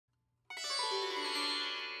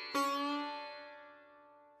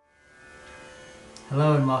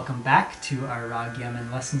Hello and welcome back to our Raga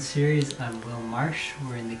Yaman lesson series. I'm Will Marsh.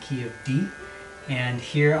 We're in the key of D, and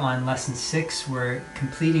here on lesson 6 we're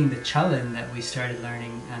completing the Chalan that we started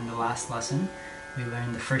learning in the last lesson. We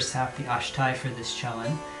learned the first half, the Ashtai, for this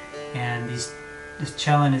Chalan, and this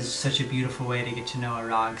Chalan is such a beautiful way to get to know a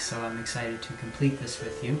rag, so I'm excited to complete this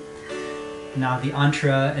with you. Now the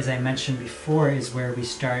Antara, as I mentioned before, is where we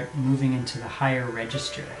start moving into the higher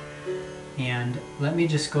register. And let me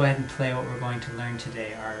just go ahead and play what we're going to learn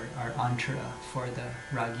today, our Antara for the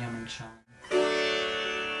Raga Yaman Chalan.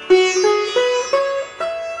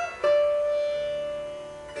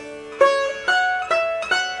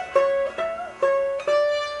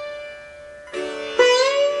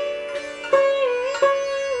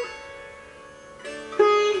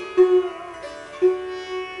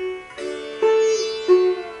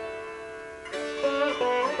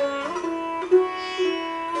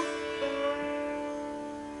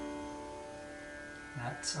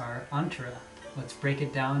 That's our Antara. Let's break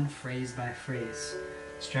it down phrase by phrase.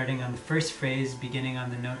 Starting on the first phrase, beginning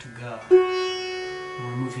on the note Ga. And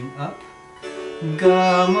we're moving up.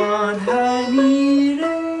 Ga ma dha ni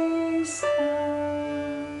re sa.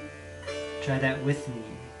 Try that with me.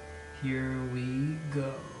 Here we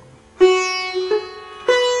go.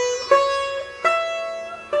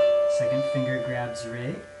 Second finger grabs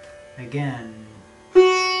re. Again.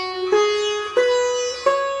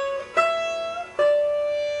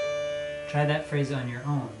 Try that phrase on your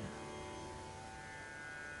own.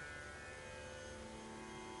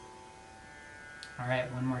 Alright,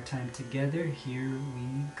 one more time together. Here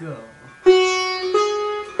we go.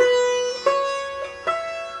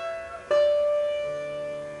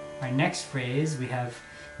 Our next phrase, we have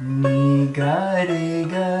Ni ga re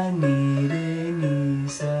ga ni re ni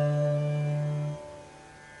sa.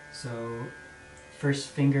 So, first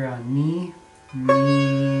finger on ni,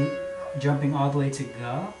 ni, jumping all the way to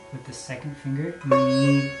ga with the second finger.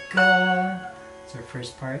 Ni ga. That's our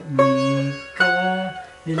first part. Ni ga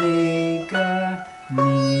re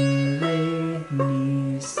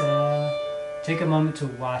ni sa. Take a moment to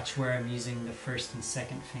watch where I'm using the first and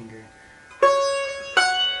second finger.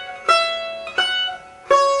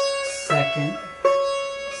 Second,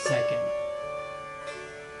 second.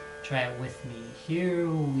 Try it with me. Here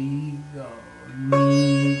we go.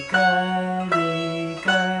 Ni ga re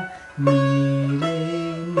ga ni re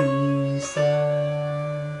ni sa.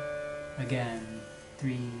 Again,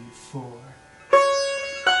 3, 4.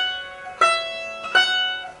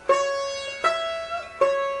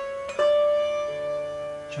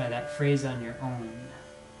 Try that phrase on your own.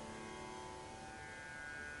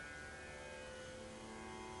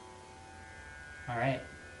 Alright,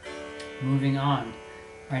 moving on.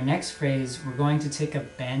 Our next phrase, we're going to take a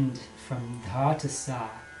bend from dha to sa.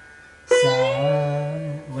 Sa.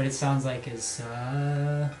 What it sounds like is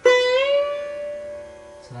sa.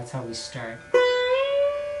 So that's how we start.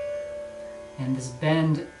 And this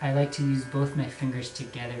bend, I like to use both my fingers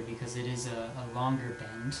together because it is a longer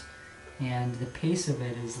bend. And the pace of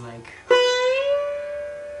it is like,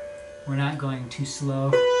 we're not going too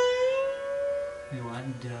slow. We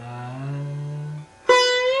want da.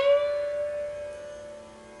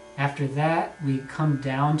 After that, we come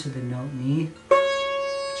down to the note ni,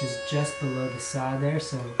 which is just below the sa there,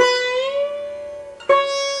 so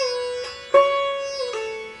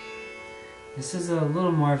this is a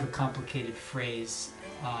little more of a complicated phrase.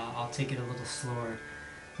 I'll take it a little slower.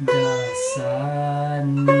 Da sa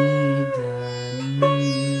ni da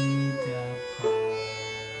pa.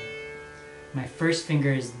 My first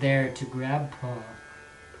finger is there to grab pa.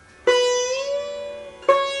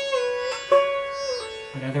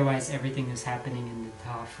 But otherwise everything is happening in the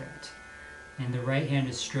dha fret. And the right hand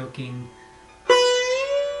is stroking da,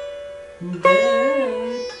 da.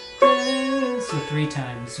 So 3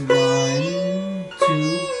 times. 1,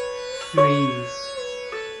 2, 3.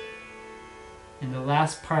 In the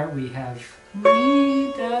last part we have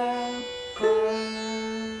ni da pa.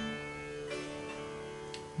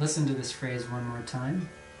 Listen to this phrase one more time.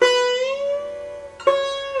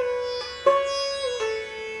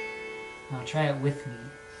 Now try it with me.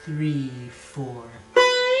 3, 4.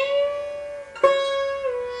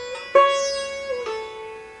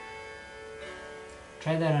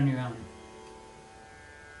 Try that on your own.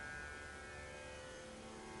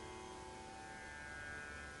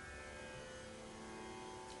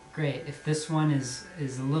 Great. If this one is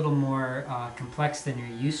a little more complex than you're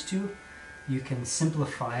used to, you can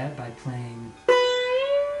simplify it by playing.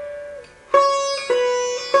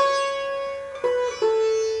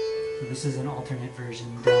 So this is an alternate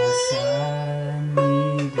version. Da sa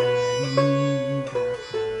ni da ni da pa.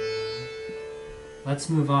 let's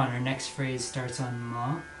move on. Our next phrase starts on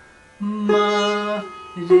ma. Ma,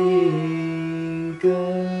 re,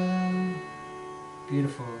 ga.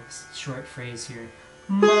 Beautiful short phrase here.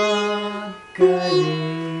 Ma, ga,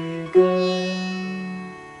 re,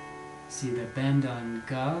 ga. See the bend on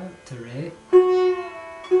ga to re.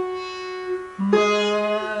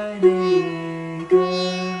 Ma, re,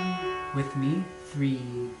 ga. With me, 3,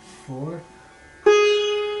 4.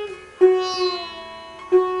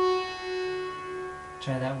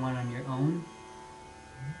 Try that one on your own.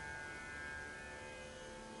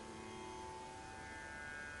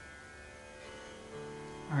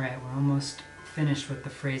 Alright, we're almost finished with the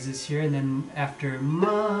phrases here, and then after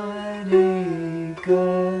ma, re,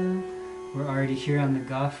 ga, we're already here on the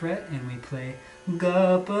ga fret, and we play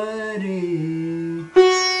ga, pa, re.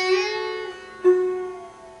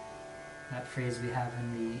 That phrase we have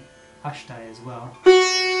in the ashtai as well.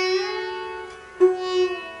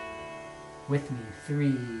 With me,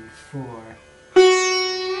 3, 4.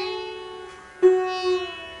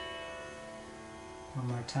 One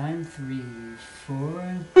more time, 3,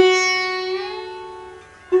 4.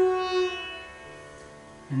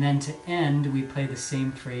 And then to end, we play the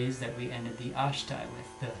same phrase that we ended the ashtai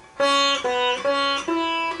with, the.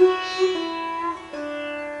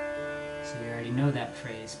 So you already know that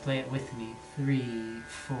phrase. Play it with me, 3,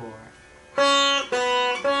 4.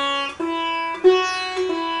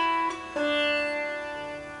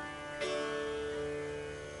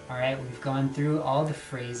 Alright, we've gone through all the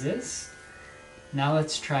phrases. Now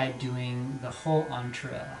let's try doing the whole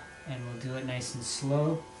Antara, and we'll do it nice and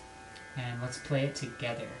slow, and let's play it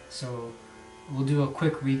together. So we'll do a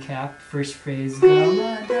quick recap. First phrase, ga,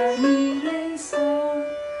 ma, da, ni, re, sa.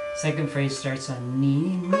 Second phrase starts on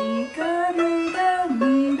ni, ni, ga, re, ga,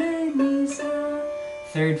 ni, re, ni, sa.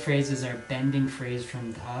 Third phrase is our bending phrase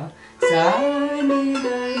from da, sa, ni,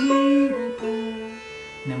 ga, ni, re, pa.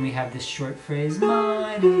 And then we have this short phrase,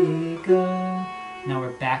 ma, re, ga. Now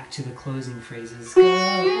we're back to the closing phrases. So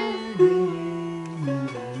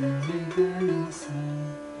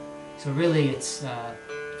really it's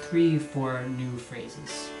 3, 4 new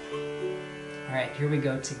phrases. Alright, here we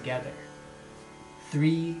go together.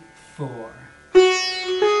 3, 4.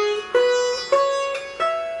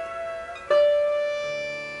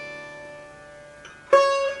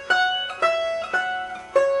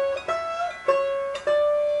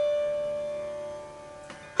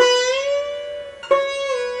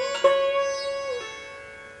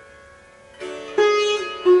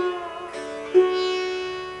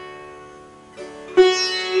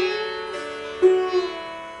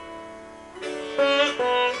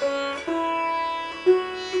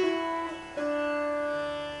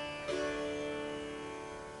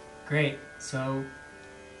 Great. So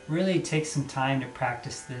really take some time to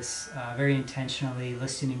practice this very intentionally,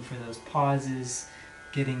 listening for those pauses,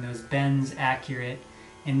 getting those bends accurate,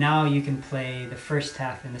 and now you can play the first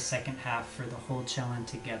half and the second half for the whole Chalan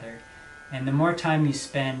together. And the more time you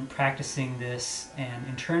spend practicing this and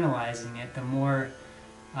internalizing it, the more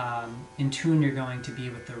in tune you're going to be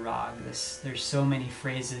with the rag. There's so many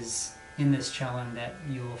phrases in this Chalan that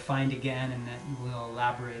you will find again and that we'll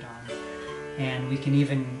elaborate on. And we can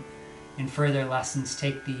even, in further lessons,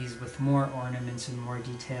 take these with more ornaments and more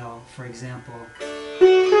detail. For example,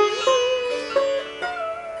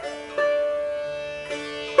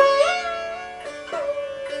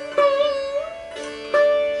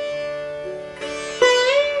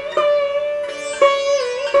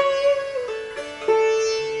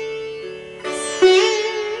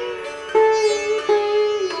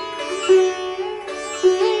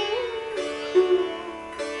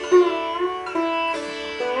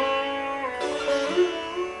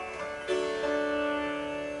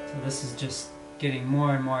 this is just getting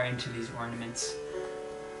more and more into these ornaments.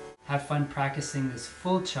 Have fun practicing this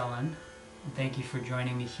full Chalan. Thank you for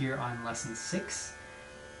joining me here on Lesson 6.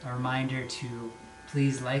 A reminder to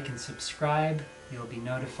please like and subscribe. You'll be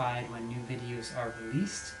notified when new videos are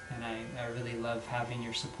released, and I really love having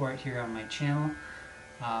your support here on my channel.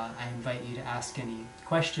 I invite you to ask any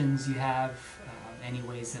questions you have, any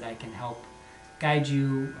ways that I can help guide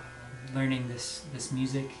you learning this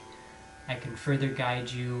music. I can further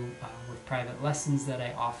guide you with private lessons that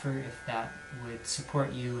I offer if that would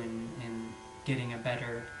support you in getting a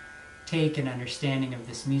better take and understanding of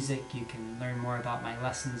this music. You can learn more about my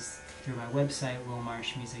lessons through my website,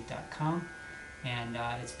 willmarshmusic.com. And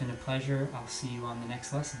it's been a pleasure. I'll see you on the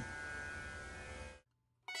next lesson.